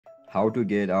How to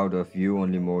get out of view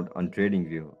only mode on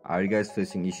TradingView. Are you guys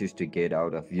facing issues to get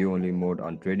out of view only mode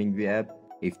on TradingView app?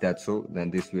 If that's so, then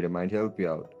this video might help you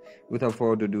out. Without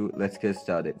further ado, let's get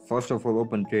started. First of all,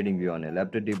 open TradingView on a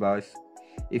laptop device.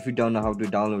 If you don't know how to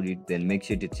download it, then make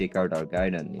sure to check out our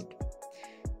guide on it.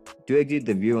 To exit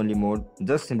the view only mode,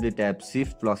 just simply tap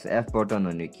Shift plus F button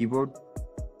on your keyboard.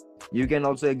 You can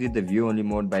also exit the view only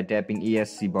mode by tapping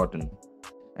ESC button.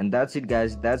 And that's it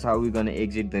guys, that's how we're gonna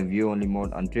exit the view only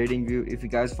mode on TradingView. If you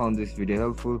guys found this video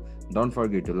helpful, don't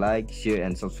forget to like, share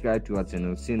and subscribe to our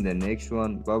channel. See you in the next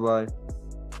one. Bye bye.